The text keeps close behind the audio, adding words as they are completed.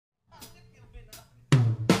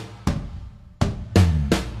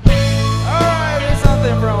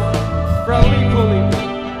from Fra Lippo Lippi.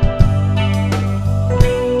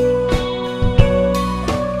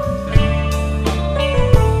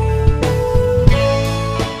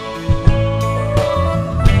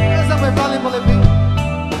 Fra Lippo Lippi.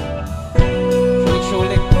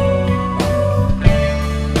 Sulit-sulit.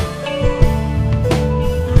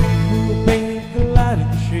 You paint the light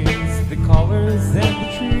and shades, the colors and the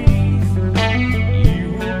trees. You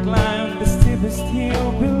will climb the steepest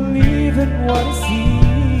hill, believe in what it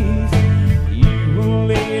sees. You will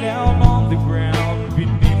lay down on the ground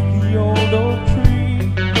beneath the old oak tree.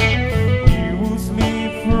 You will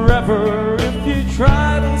sleep forever if you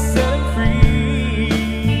try to set it free.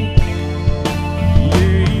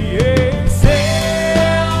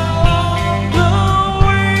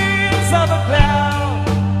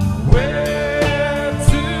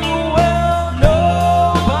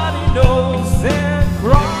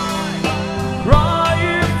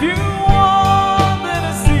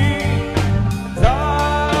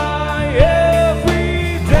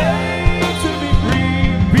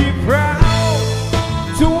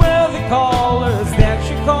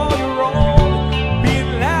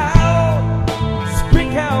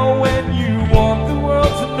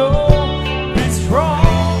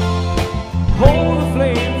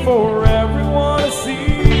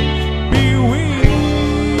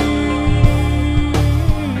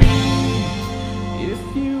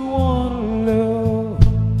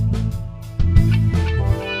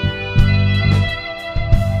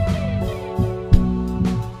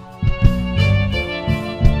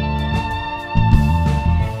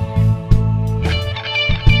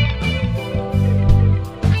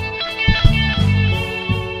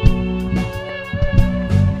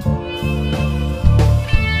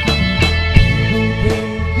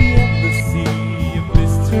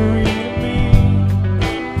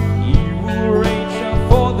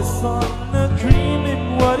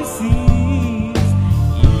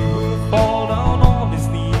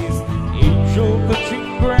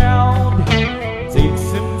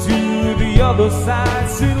 Other side,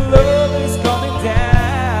 see love is coming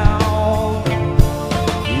down.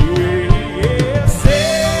 Yeah,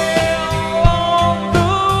 sail on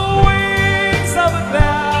the wings of a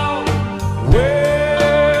cloud,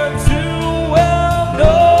 where too well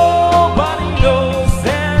nobody knows,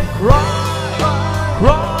 and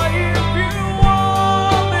cry if you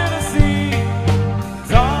want me to see.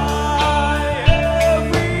 Die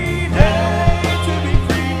every day to be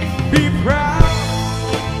free, be proud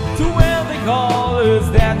to wear the colors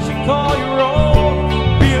that you call your own.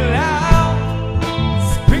 Be loud,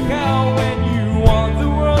 speak out when you want the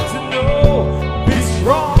world to know. Be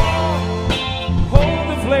strong, hold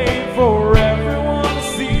the flame for everyone to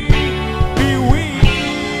see. Be weak,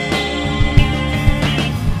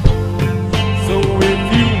 so if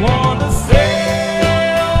you want to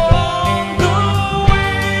sail on the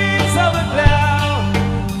wings of a cloud,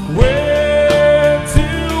 where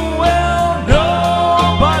too well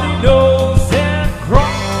nobody knows,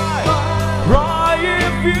 cry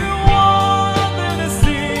if you want them to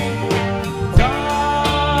see.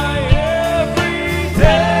 Die every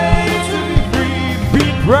day to be free. Be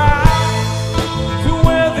proud to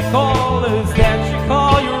wear the colors that you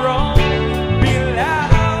call your own. Be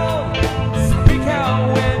loud, speak out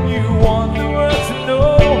when you want the world to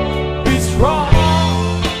know. Be strong,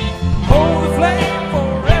 hold the flame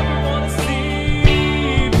for everyone to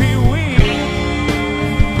see. Be weak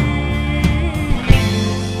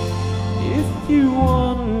if you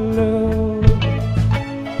wanna love.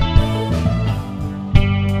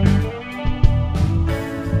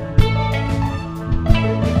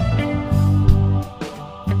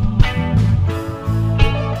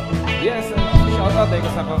 Yes, shout out tayo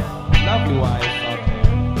sa lovely wife out there,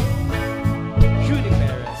 Judy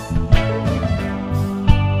Perez.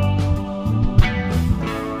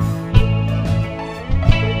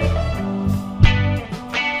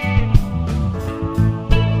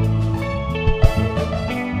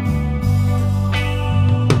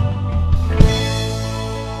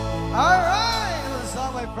 Alright, it was a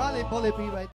song by Fra Lippo Lippi right